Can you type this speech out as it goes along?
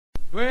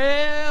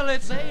Well,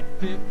 it's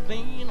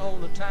 8:15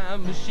 on the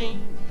time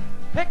machine.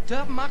 Picked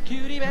up my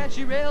cutie, man,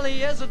 she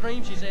really is a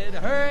dream. She said,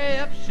 hurry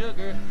up,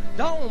 sugar,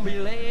 don't be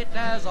late.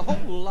 There's a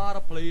whole lot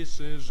of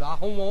places I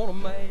want to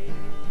make.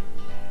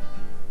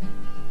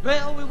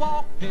 Well, we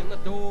walked in the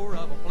door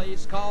of a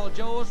place called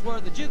Joe's, where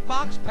the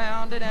jukebox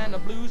pounded and the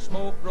blue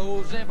smoke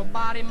rose.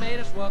 Everybody made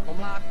us welcome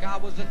like I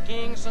was a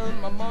king. Soon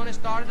my money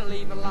started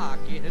leaving like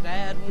it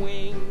had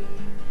wings.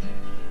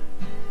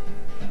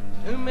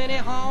 Too many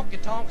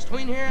honky-tonks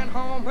between here and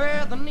home,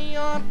 where the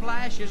neon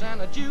flashes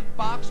and the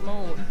jukebox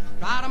moan.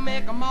 Try to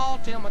make 'em all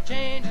till my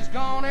change is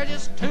gone. There's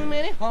just too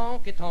many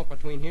honky-tonks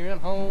between here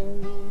and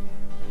home.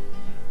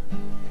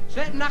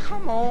 Said, now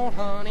come on,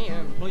 honey,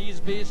 and please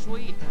be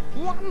sweet.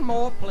 One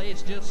more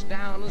place just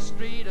down the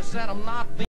street. I said, I'm not